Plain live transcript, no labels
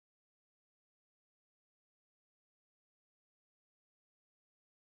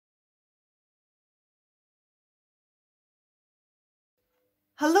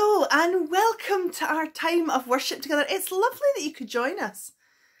Hello and welcome to our time of worship together. It's lovely that you could join us.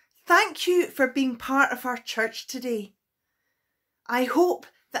 Thank you for being part of our church today. I hope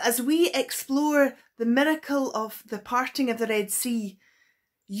that as we explore the miracle of the parting of the Red Sea,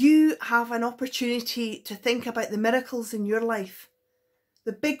 you have an opportunity to think about the miracles in your life,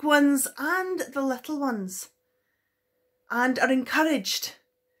 the big ones and the little ones, and are encouraged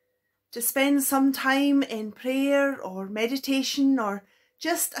to spend some time in prayer or meditation or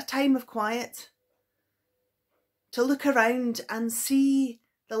just a time of quiet, to look around and see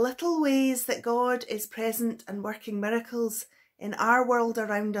the little ways that God is present and working miracles in our world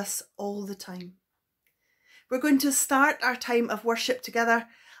around us all the time. We're going to start our time of worship together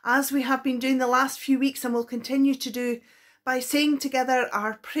as we have been doing the last few weeks and will continue to do by saying together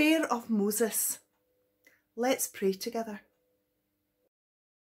our prayer of Moses. Let's pray together.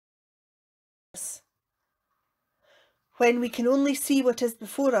 When we can only see what is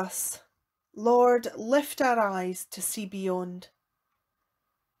before us, Lord, lift our eyes to see beyond.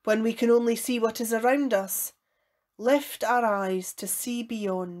 When we can only see what is around us, lift our eyes to see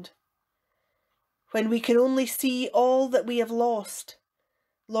beyond. When we can only see all that we have lost,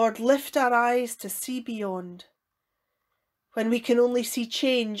 Lord, lift our eyes to see beyond. When we can only see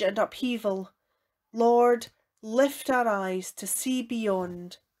change and upheaval, Lord, lift our eyes to see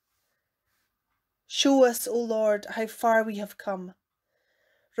beyond. Show us, O Lord, how far we have come.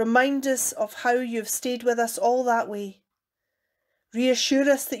 Remind us of how you have stayed with us all that way. Reassure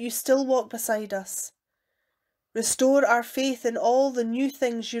us that you still walk beside us. Restore our faith in all the new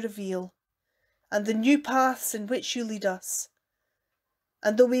things you reveal and the new paths in which you lead us.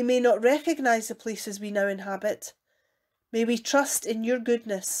 And though we may not recognise the places we now inhabit, may we trust in your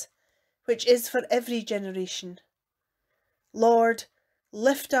goodness, which is for every generation. Lord,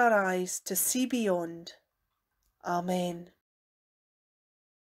 lift our eyes to see beyond. Amen.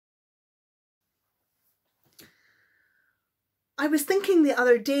 I was thinking the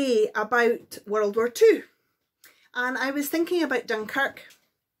other day about World War II, and I was thinking about Dunkirk.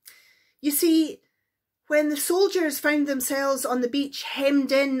 You see, when the soldiers found themselves on the beach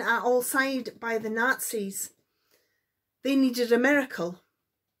hemmed in at all sides by the Nazis, they needed a miracle,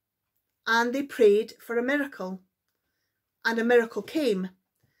 and they prayed for a miracle, and a miracle came.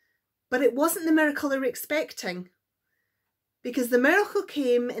 But it wasn't the miracle they were expecting, because the miracle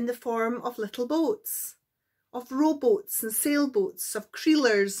came in the form of little boats, of rowboats and sailboats, of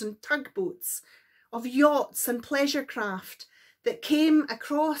creelers and tugboats, of yachts and pleasure craft that came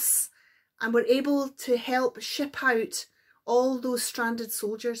across and were able to help ship out all those stranded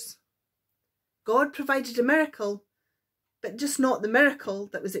soldiers. God provided a miracle, but just not the miracle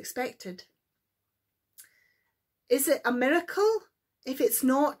that was expected. Is it a miracle if it's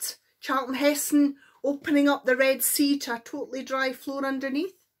not Charlton Heston opening up the Red Sea to a totally dry floor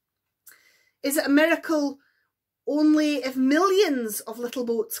underneath? Is it a miracle only if millions of little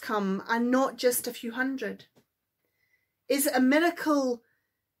boats come and not just a few hundred? Is it a miracle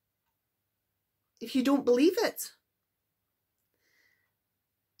if you don't believe it?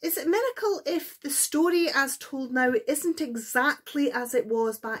 Is it a miracle if the story as told now isn't exactly as it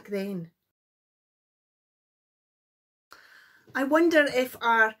was back then? I wonder if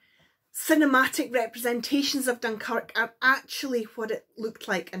our cinematic representations of Dunkirk are actually what it looked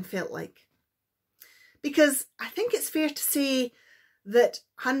like and felt like. Because I think it's fair to say that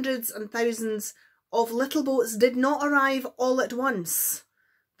hundreds and thousands of little boats did not arrive all at once.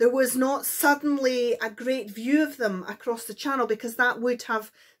 There was not suddenly a great view of them across the channel, because that would have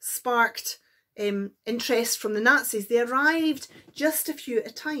sparked interest from the Nazis. They arrived just a few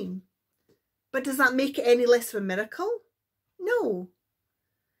at a time. But does that make it any less of a miracle? No.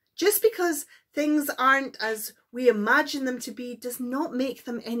 Just because things aren't as we imagine them to be does not make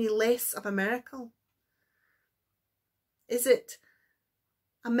them any less of a miracle. Is it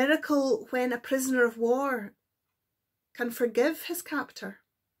a miracle when a prisoner of war can forgive his captor?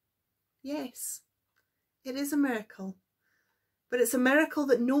 Yes, it is a miracle. But it's a miracle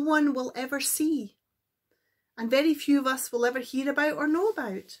that no one will ever see, and very few of us will ever hear about or know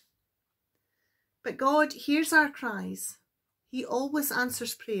about. But God hears our cries. He always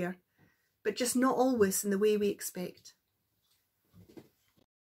answers prayer, but just not always in the way we expect.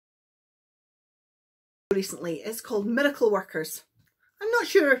 Recently, it's called Miracle Workers. I'm not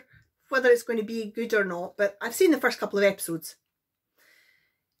sure whether it's going to be good or not, but I've seen the first couple of episodes.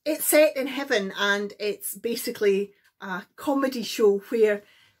 It's set in heaven, and it's basically a comedy show where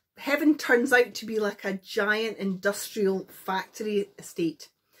heaven turns out to be like a giant industrial factory estate,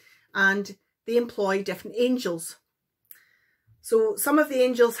 and they employ different angels. So some of the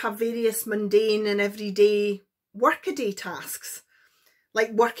angels have various mundane and everyday workaday tasks.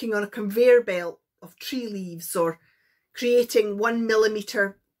 like working on a conveyor belt of tree leaves, or creating 1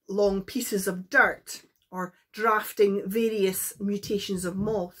 millimetre long pieces of dirt, or drafting various mutations of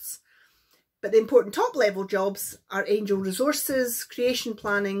moths. But the important top level jobs are angel resources, creation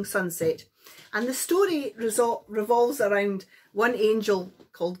planning, sunset. And the story revolves around one angel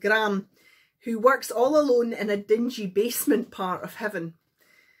called Graham, who works all alone in a dingy basement part of heaven.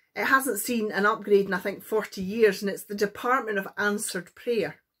 It hasn't seen an upgrade in, I think, 40 years, and it's the Department of Answered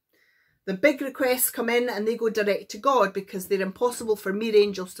Prayer. The big requests come in and they go direct to God because they're impossible for mere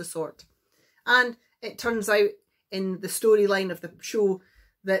angels to sort. And it turns out in the storyline of the show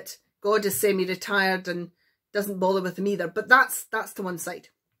that God is semi-retired and doesn't bother with them either. But that's to one side.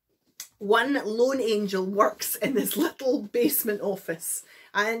 One lone angel works in this little basement office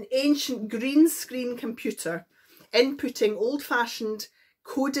at an ancient green screen computer, inputting old-fashioned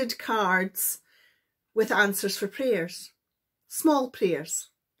coded cards with answers for prayers. Small prayers.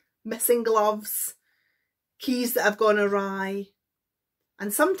 Missing gloves, keys that have gone awry.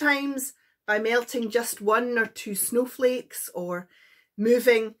 And sometimes by melting just 1 or 2 snowflakes, or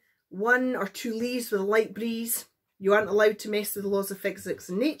moving 1 or 2 leaves with a light breeze, you aren't allowed to mess with the laws of physics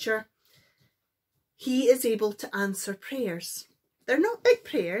and nature, he is able to answer prayers. They're not big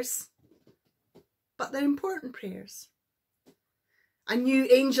prayers, but they're important prayers. A new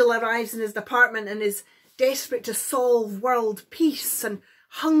angel arrives in his department and is desperate to solve world peace and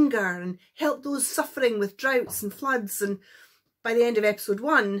hunger and help those suffering with droughts and floods, and by the end of episode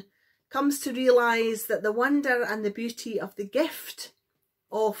 1 comes to realise that the wonder and the beauty of the gift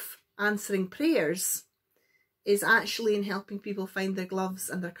of answering prayers is actually in helping people find their gloves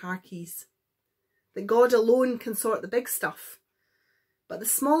and their car keys. That God alone can sort the big stuff, but the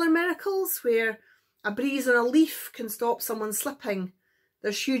smaller miracles, where a breeze on a leaf can stop someone slipping,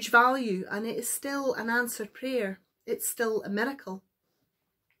 there's huge value, and it is still an answered prayer. It's still a miracle.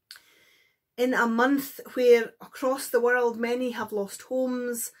 In a month where across the world many have lost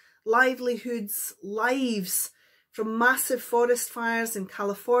homes, livelihoods, lives from massive forest fires in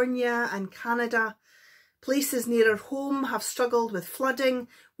California and Canada, places nearer home have struggled with flooding,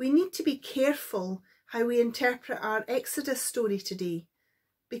 we need to be careful how we interpret our Exodus story today,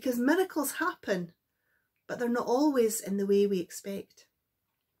 because miracles happen, but they're not always in the way we expect.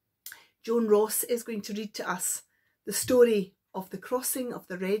 Joan Ross is going to read to us the story of the crossing of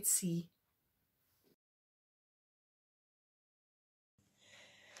the Red Sea.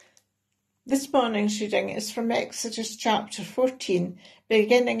 This morning's reading is from Exodus chapter 14,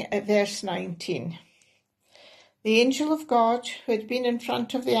 beginning at verse 19. The angel of God, who had been in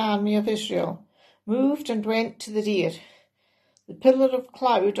front of the army of Israel, moved and went to the rear. The pillar of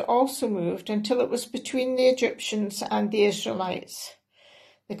cloud also moved until it was between the Egyptians and the Israelites.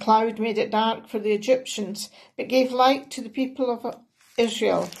 The cloud made it dark for the Egyptians, but gave light to the people of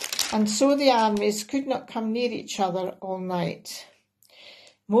Israel, and so the armies could not come near each other all night.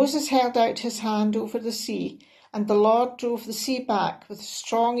 Moses held out his hand over the sea, and the Lord drove the sea back with a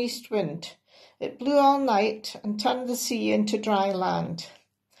strong east wind. It blew all night and turned the sea into dry land.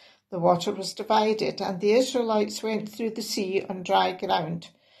 The water was divided, and the Israelites went through the sea on dry ground,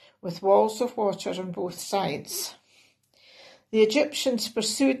 with walls of water on both sides. The Egyptians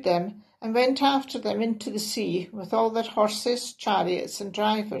pursued them and went after them into the sea with all their horses, chariots, and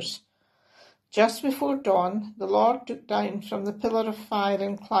drivers. Just before dawn, the Lord looked down from the pillar of fire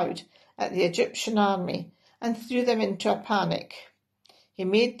and cloud at the Egyptian army and threw them into a panic. He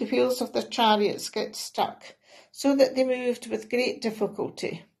made the wheels of their chariots get stuck, so that they moved with great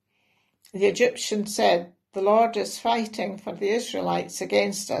difficulty. The Egyptians said, "The Lord is fighting for the Israelites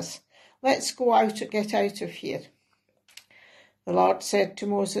against us. Let's go out and get out of here." The Lord said to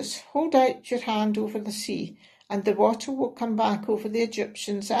Moses, "Hold out your hand over the sea, and the water will come back over the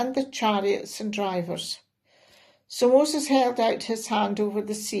Egyptians and the chariots and drivers." So Moses held out his hand over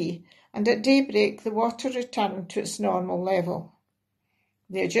the sea, and at daybreak the water returned to its normal level.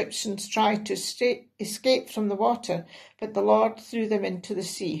 The Egyptians tried to escape from the water, but the Lord threw them into the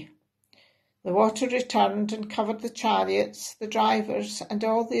sea. The water returned and covered the chariots, the drivers, and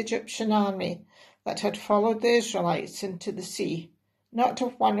all the Egyptian army that had followed the Israelites into the sea. Not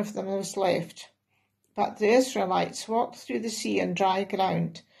of one of them was left. But the Israelites walked through the sea on dry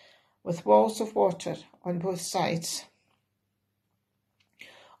ground, with walls of water on both sides.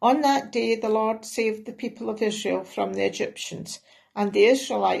 On that day the Lord saved the people of Israel from the Egyptians, and the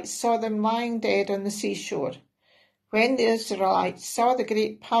Israelites saw them lying dead on the seashore. When the Israelites saw the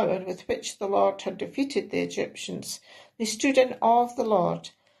great power with which the Lord had defeated the Egyptians, they stood in awe of the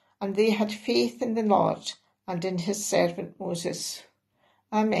Lord, and they had faith in the Lord and in his servant Moses.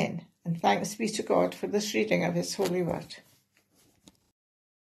 Amen, and thanks be to God for this reading of his holy word.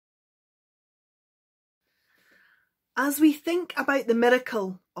 As we think about the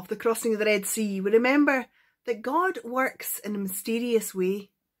miracle of the crossing of the Red Sea, we remember that God works in a mysterious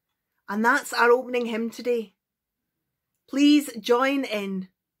way. And that's our opening hymn today. Please join in.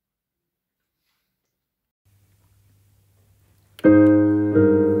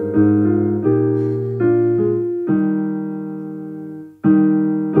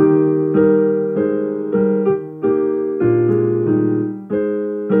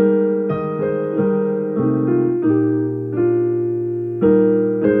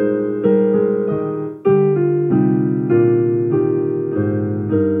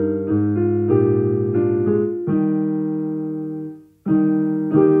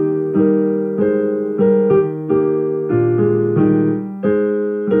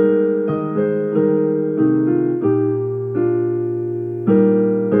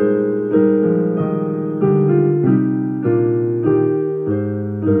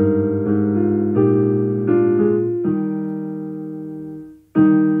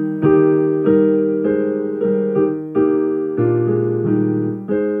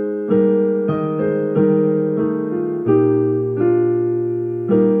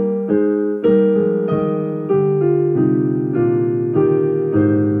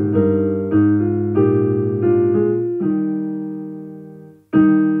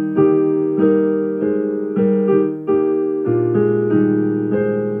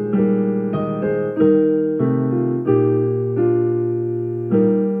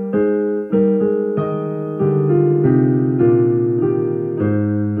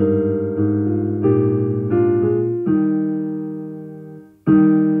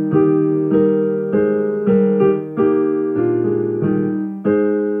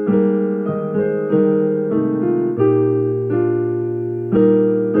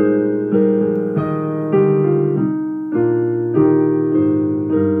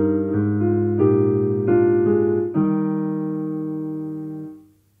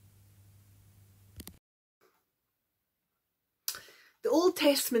 The Old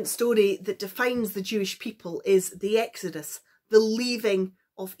Testament story that defines the Jewish people is the Exodus, the leaving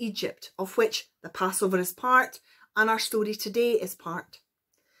of Egypt, of which the Passover is part and our story today is part.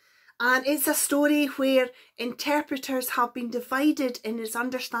 And it's a story where interpreters have been divided in its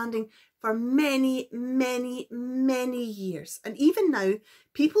understanding for many, many, many years. And even now,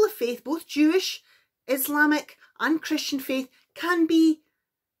 people of faith, both Jewish, Islamic and Christian faith, can be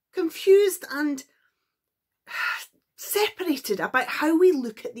confused and separated about how we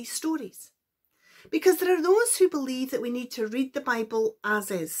look at these stories. Because there are those who believe that we need to read the Bible as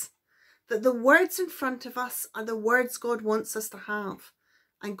is, that the words in front of us are the words God wants us to have,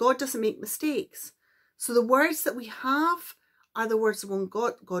 and God doesn't make mistakes. So the words that we have are the words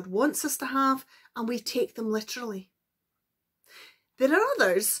God wants us to have, and we take them literally. There are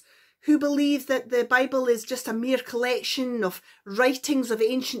others who believe that the Bible is just a mere collection of writings of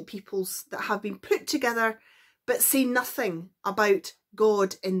ancient peoples that have been put together but say nothing about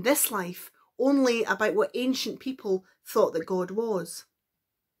God in this life, only about what ancient people thought that God was.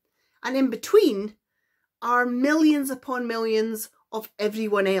 And in between are millions upon millions of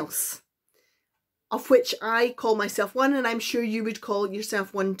everyone else, of which I call myself one, and I'm sure you would call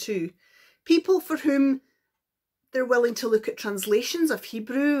yourself one too. People for whom they're willing to look at translations of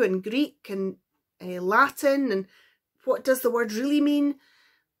Hebrew and Greek and Latin and what does the word really mean.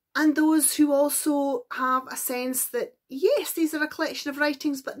 And those who also have a sense that, yes, these are a collection of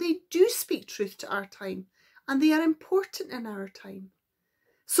writings, but they do speak truth to our time and they are important in our time.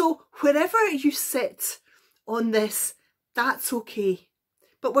 So wherever you sit on this, that's okay.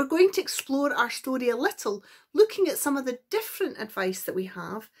 But we're going to explore our story a little, looking at some of the different advice that we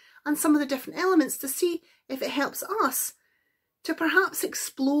have and some of the different elements to see if it helps us to perhaps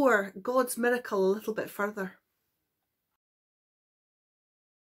explore God's miracle a little bit further.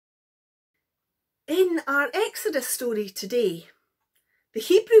 In our Exodus story today, the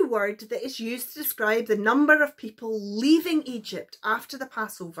Hebrew word that is used to describe the number of people leaving Egypt after the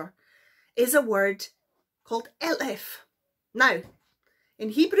Passover is a word called elef. Now, in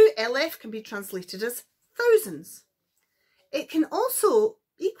Hebrew, elef can be translated as thousands. It can also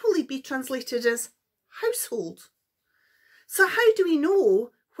equally be translated as household. So how do we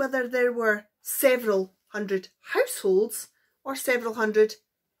know whether there were several hundred households or several hundred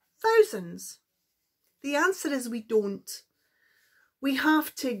thousands? The answer is we don't. We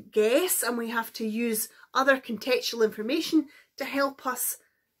have to guess and we have to use other contextual information to help us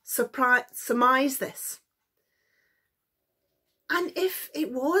surmise this. And if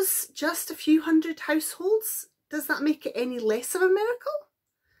it was just a few hundred households, does that make it any less of a miracle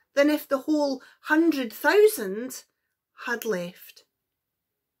than if the whole 100,000 had left?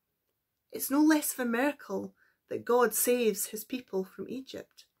 It's no less of a miracle that God saves his people from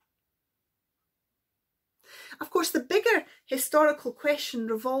Egypt. Of course, the bigger historical question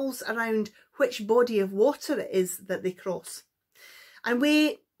revolves around which body of water it is that they cross. And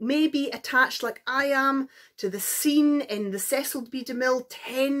we may be attached, like I am, to the scene in the Cecil B. DeMille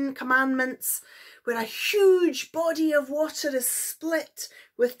 10 Commandments, where a huge body of water is split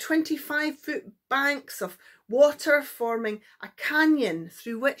with 25-foot banks of water forming a canyon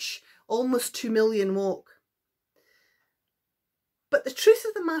through which almost 2 million walk. But the truth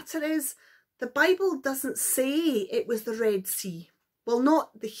of the matter is, the Bible doesn't say it was the Red Sea. Well,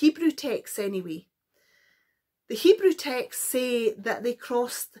 not the Hebrew texts anyway. The Hebrew texts say that they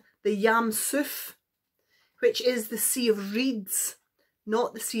crossed the Yam Suf, which is the Sea of Reeds,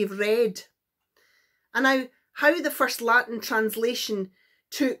 not the Sea of Red. And now, how the first Latin translation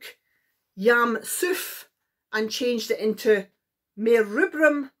took Yam Suf and changed it into Mare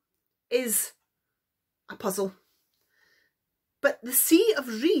Rubrum is a puzzle. But the Sea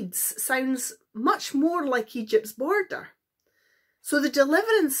of Reeds sounds much more like Egypt's border. So the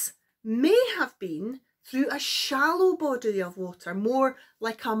deliverance may have been through a shallow body of water, more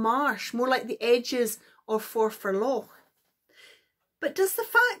like a marsh, more like the edges of Forfar Loch. But does the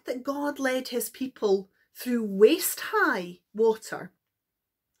fact that God led his people through waist-high water,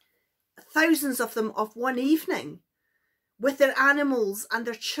 thousands of them of one evening, with their animals and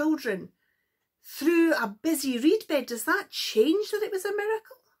their children, through a busy reed bed, does that change that it was a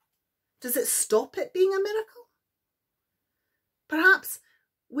miracle? Does it stop it being a miracle? Perhaps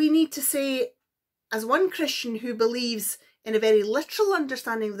we need to say, as one Christian who believes in a very literal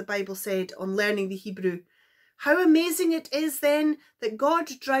understanding of the Bible said on learning the Hebrew, how amazing it is then that God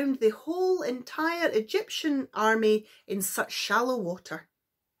drowned the whole entire Egyptian army in such shallow water.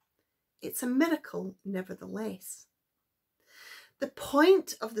 It's a miracle nevertheless. The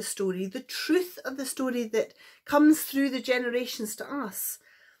point of the story, the truth of the story that comes through the generations to us,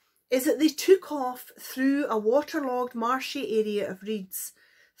 is that they took off through a waterlogged marshy area of reeds,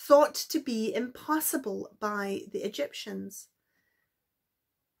 thought to be impassable by the Egyptians.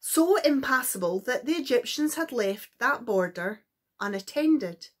 So impassable that the Egyptians had left that border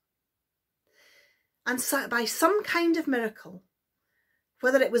unattended. And so by some kind of miracle,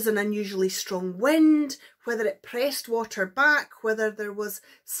 whether it was an unusually strong wind, whether it pressed water back, whether there was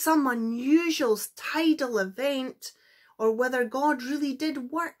some unusual tidal event, or whether God really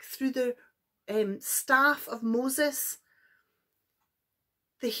did work through the staff of Moses,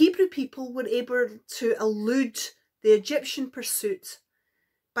 the Hebrew people were able to elude the Egyptian pursuit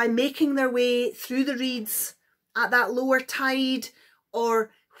by making their way through the reeds at that lower tide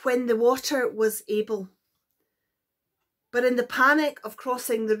or when the water was able. But in the panic of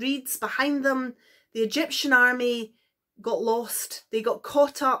crossing the reeds behind them, the Egyptian army got lost. They got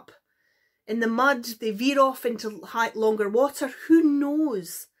caught up in the mud. They veer off into longer water. Who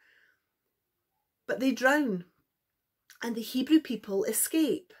knows? But they drown. And the Hebrew people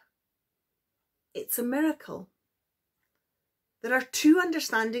escape. It's a miracle. There are two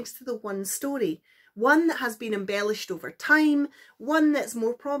understandings to the one story. One that has been embellished over time, one that's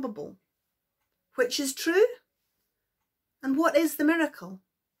more probable. Which is true? And what is the miracle?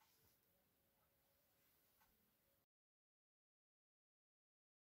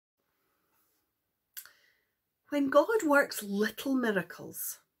 When God works little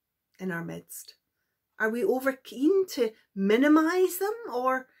miracles in our midst, are we over keen to minimise them,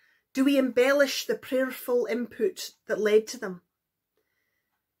 or do we embellish the prayerful input that led to them?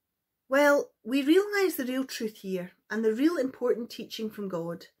 Well, we realise the real truth here and the real important teaching from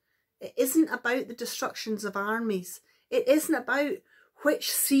God. It isn't about the destructions of armies. It isn't about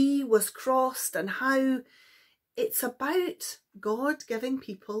which sea was crossed and how. It's about God giving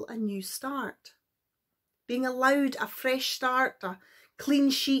people a new start. Being allowed a fresh start, a clean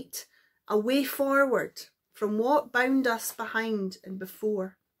sheet, a way forward from what bound us behind and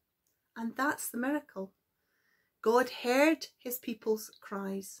before. And that's the miracle. God heard his people's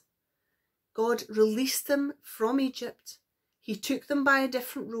cries. God released them from Egypt. He took them by a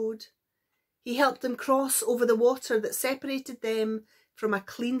different road. He helped them cross over the water that separated them from a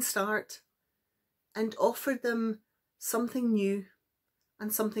clean start and offered them something new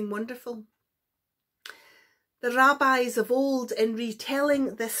and something wonderful. The rabbis of old, in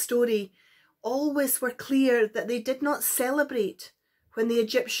retelling this story, always were clear that they did not celebrate when the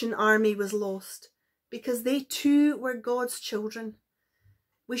Egyptian army was lost, because they too were God's children.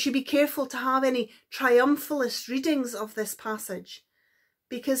 We should be careful to have any triumphalist readings of this passage,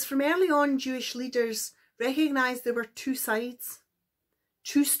 because from early on Jewish leaders recognised there were two sides,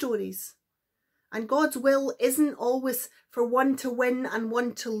 two stories, and God's will isn't always for one to win and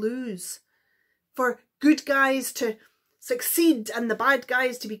one to lose, for good guys to succeed and the bad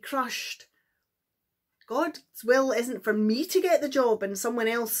guys to be crushed. God's will isn't for me to get the job and someone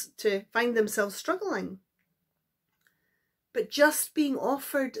else to find themselves struggling, but just being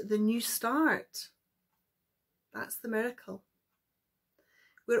offered the new start. That's the miracle.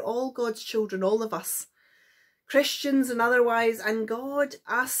 We're all God's children, all of us, Christians and otherwise, and God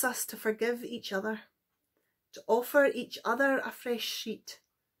asks us to forgive each other, to offer each other a fresh sheet,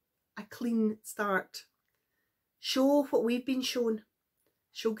 a clean start. Show what we've been shown.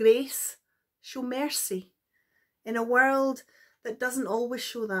 Show grace, show mercy in a world that doesn't always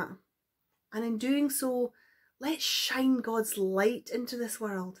show that. And in doing so, let's shine God's light into this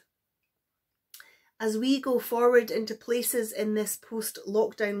world. As we go forward into places in this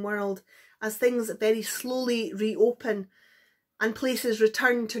post-lockdown world, as things very slowly reopen and places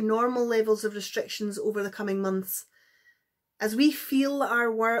return to normal levels of restrictions over the coming months, as we feel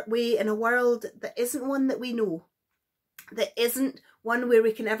our way in a world that isn't one that we know, that isn't one where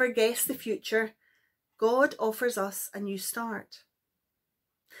we can ever guess the future, God offers us a new start.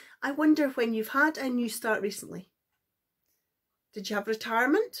 I wonder when you've had a new start recently. Did you have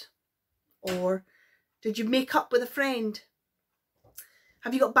retirement? Or did you make up with a friend?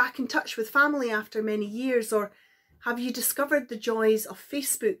 Have you got back in touch with family after many years? Or have you discovered the joys of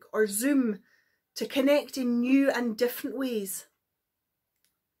Facebook or Zoom to connect in new and different ways?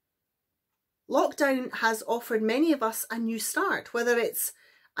 Lockdown has offered many of us a new start, whether it's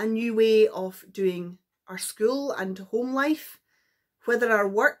a new way of doing our school and home life, whether our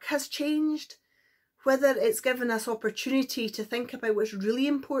work has changed, whether it's given us opportunity to think about what's really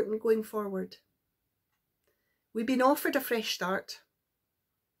important going forward. We've been offered a fresh start,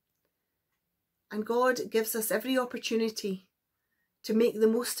 and God gives us every opportunity to make the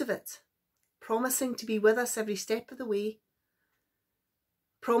most of it, promising to be with us every step of the way,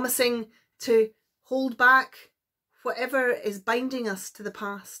 promising to hold back whatever is binding us to the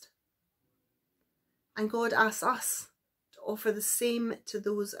past. And God asks us to offer the same to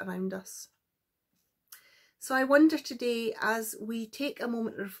those around us. So I wonder today, as we take a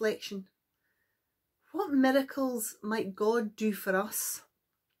moment of reflection, what miracles might God do for us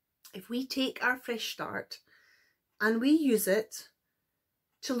if we take our fresh start and we use it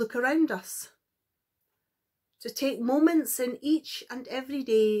to look around us, to take moments in each and every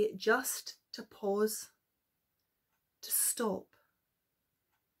day just to pause, to stop,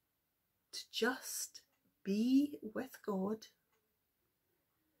 to just be with God,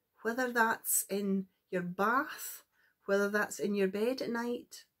 whether that's in your bath, whether that's in your bed at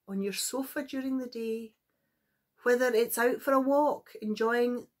night, on your sofa during the day, whether it's out for a walk,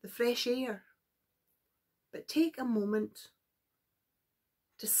 enjoying the fresh air. But take a moment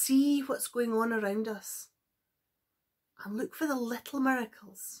to see what's going on around us and look for the little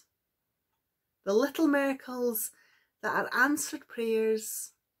miracles that are answered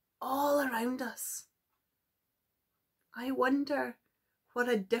prayers all around us. I wonder what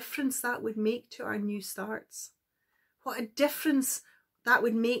a difference that would make to our new starts. What a difference that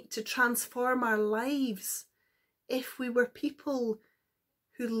would make to transform our lives if we were people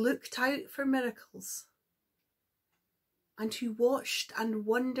who looked out for miracles and who watched and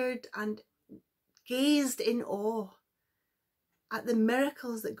wondered and gazed in awe at the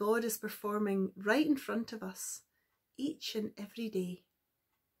miracles that God is performing right in front of us each and every day.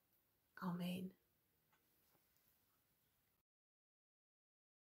 Amen.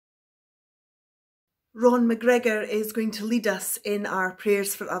 Ron McGregor is going to lead us in our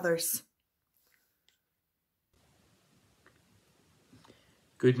prayers for others.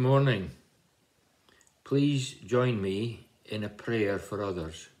 Good morning. Please join me in a prayer for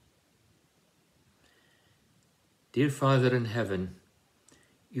others. Dear Father in heaven,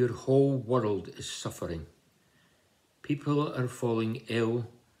 your whole world is suffering. People are falling ill,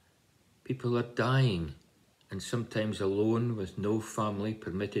 people are dying, and sometimes alone with no family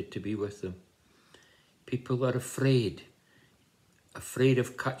permitted to be with them. People are afraid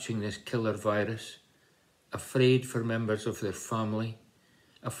of catching this killer virus, afraid for members of their family,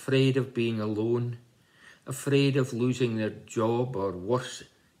 afraid of being alone, afraid of losing their job, or worse,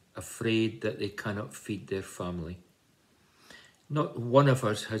 afraid that they cannot feed their family. Not one of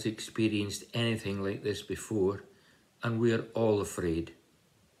us has experienced anything like this before, and we are all afraid.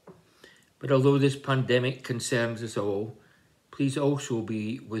 But although this pandemic concerns us all, please also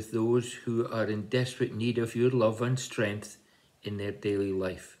be with those who are in desperate need of your love and strength in their daily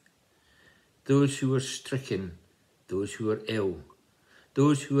life. Those who are stricken, those who are ill,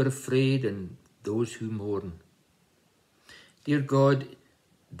 those who are afraid, and those who mourn. Dear God,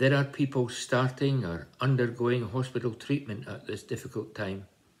 there are people starting or undergoing hospital treatment at this difficult time.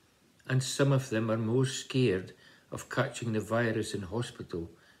 and some of them are more scared of catching the virus in hospital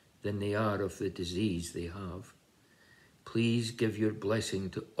than they are of the disease they have. Please give your blessing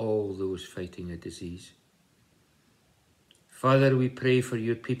to all those fighting a disease. Father, we pray for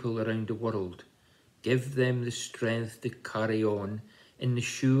your people around the world. Give them the strength to carry on in the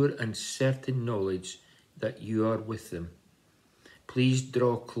sure and certain knowledge that you are with them. Please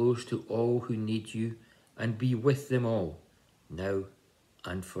draw close to all who need you and be with them all, now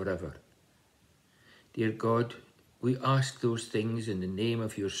and forever. Dear God, we ask those things in the name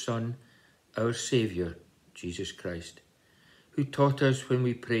of your Son, our Saviour, Jesus Christ, who taught us when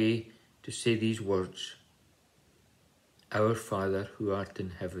we pray to say these words: Our Father, who art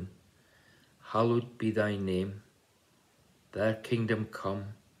in heaven, hallowed be thy name. Thy kingdom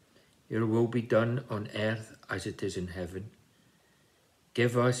come, your will be done on earth as it is in heaven.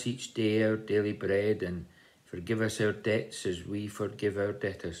 Give us each day our daily bread, and forgive us our debts as we forgive our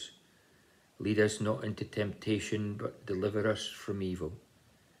debtors. Lead us not into temptation, but deliver us from evil.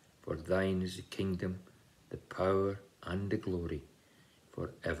 For thine is the kingdom, the power, and the glory,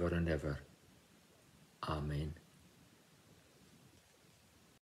 for ever and ever. Amen.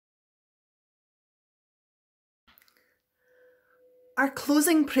 Our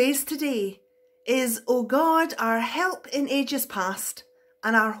closing praise today is, O God, our help in ages past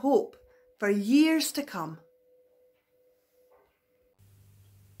and our hope for years to come.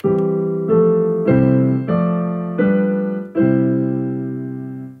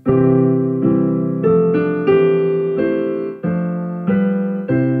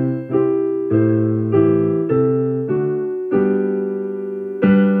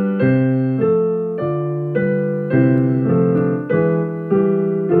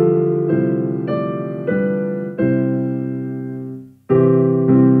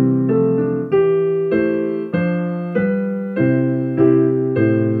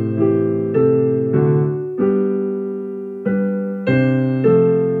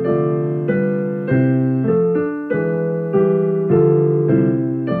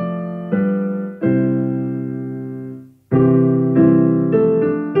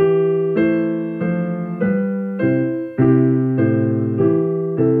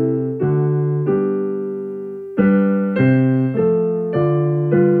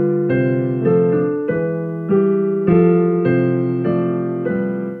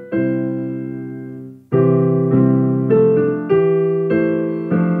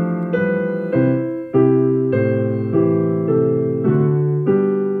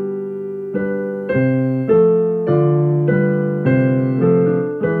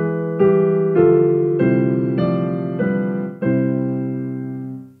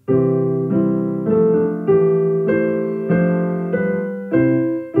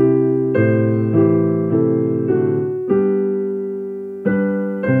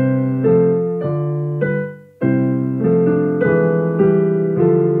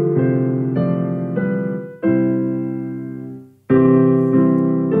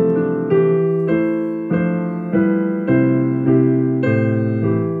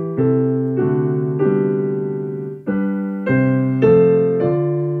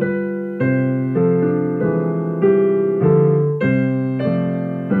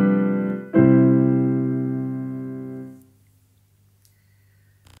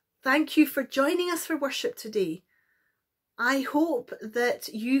 Thank you for joining us for worship today. I hope that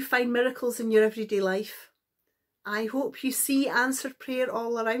you find miracles in your everyday life. I hope you see answered prayer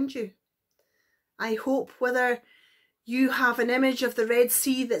all around you. I hope whether you have an image of the Red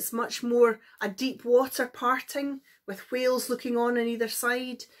Sea that's much more a deep water parting with whales looking on either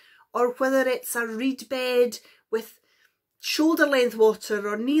side, or whether it's a reed bed with shoulder length water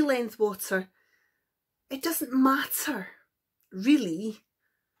or knee length water, it doesn't matter, really.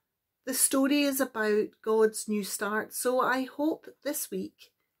 The story is about God's new start, so I hope this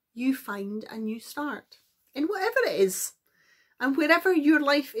week you find a new start in whatever it is and wherever your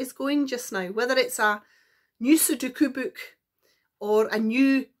life is going just now, whether it's a new Sudoku book or a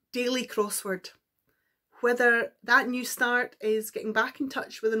new daily crossword, whether that new start is getting back in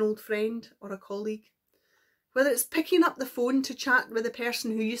touch with an old friend or a colleague, whether it's picking up the phone to chat with the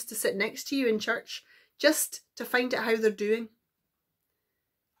person who used to sit next to you in church just to find out how they're doing.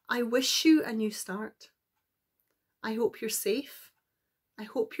 I wish you a new start. I hope you're safe. I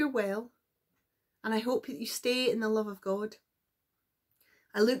hope you're well. And I hope that you stay in the love of God.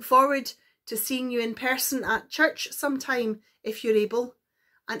 I look forward to seeing you in person at church sometime if you're able.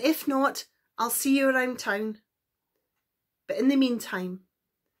 And if not, I'll see you around town. But in the meantime,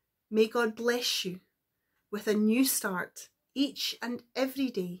 may God bless you with a new start each and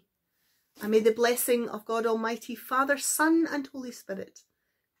every day. And may the blessing of God Almighty, Father, Son and Holy Spirit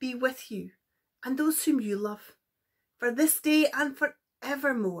be with you and those whom you love, for this day and for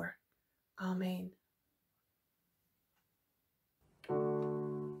evermore. Amen.